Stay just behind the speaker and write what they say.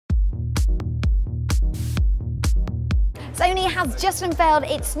Sony has just unveiled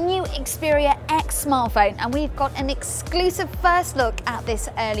its new Xperia X smartphone, and we've got an exclusive first look at this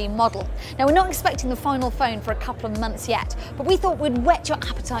early model. Now, we're not expecting the final phone for a couple of months yet, but we thought we'd whet your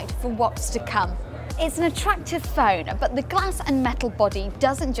appetite for what's to come. It's an attractive phone, but the glass and metal body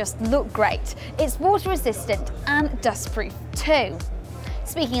doesn't just look great. It's water resistant and dustproof too.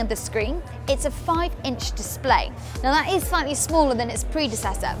 Speaking of the screen, it's a 5-inch display. Now that is slightly smaller than its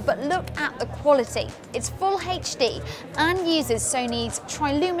predecessor, but look at the quality. It's full HD and uses Sony's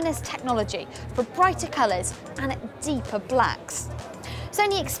triluminous technology for brighter colours and deeper blacks.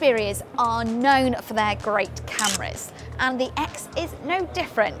 Sony Xperias are known for their great cameras, and the X is no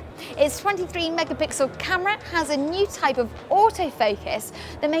different. Its 23 megapixel camera has a new type of autofocus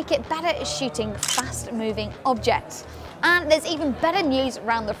that make it better at shooting fast-moving objects. And there's even better news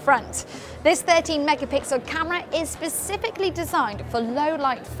around the front. This 13 megapixel camera is specifically designed for low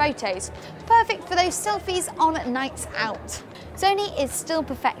light photos, perfect for those selfies on nights out. Sony is still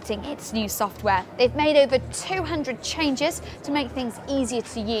perfecting its new software. They've made over 200 changes to make things easier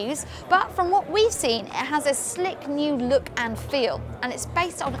to use, but from what we've seen, it has a slick new look and feel, and it's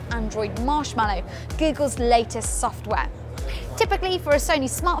based on Android Marshmallow, Google's latest software. Typically for a Sony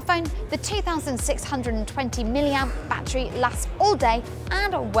smartphone, the 2620 mAh battery lasts all day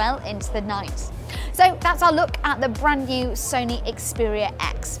and well into the night. So that's our look at the brand new Sony Xperia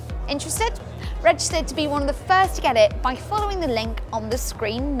X. Interested? Register to be one of the first to get it by following the link on the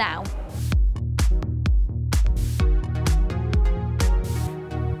screen now.